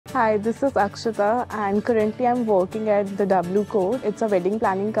Hi, this is Akshita and currently I'm working at the W Code. It's a wedding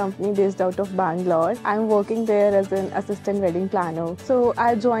planning company based out of Bangalore. I'm working there as an assistant wedding planner. So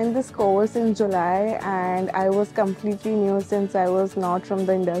I joined this course in July and I was completely new since I was not from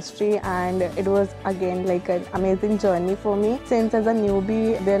the industry, and it was again like an amazing journey for me. Since as a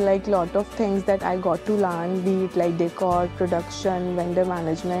newbie, there are like lot of things that I got to learn, be it like decor, production, vendor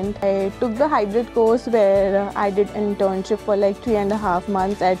management. I took the hybrid course where I did internship for like 3.5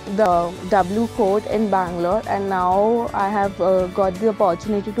 months at the W Court in Bangalore, and now I have got the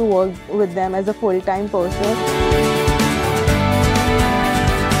opportunity to work with them as a full-time person.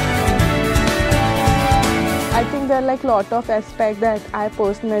 I think there are like lot of aspects that I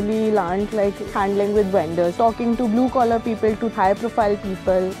personally learned, like handling with vendors, talking to blue collar people to high profile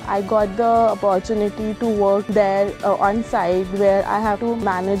people. I got the opportunity to work there on site where I have to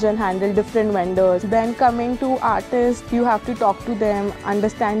manage and handle different vendors. Then coming to artists, you have to talk to them,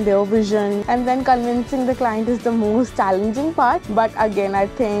 understand their vision, and then convincing the client is the most challenging part. But again, I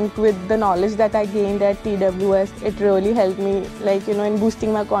think with the knowledge that I gained at TWS, it really helped me in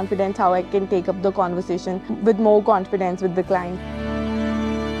boosting my confidence, how I can take up the conversation with more confidence with the client.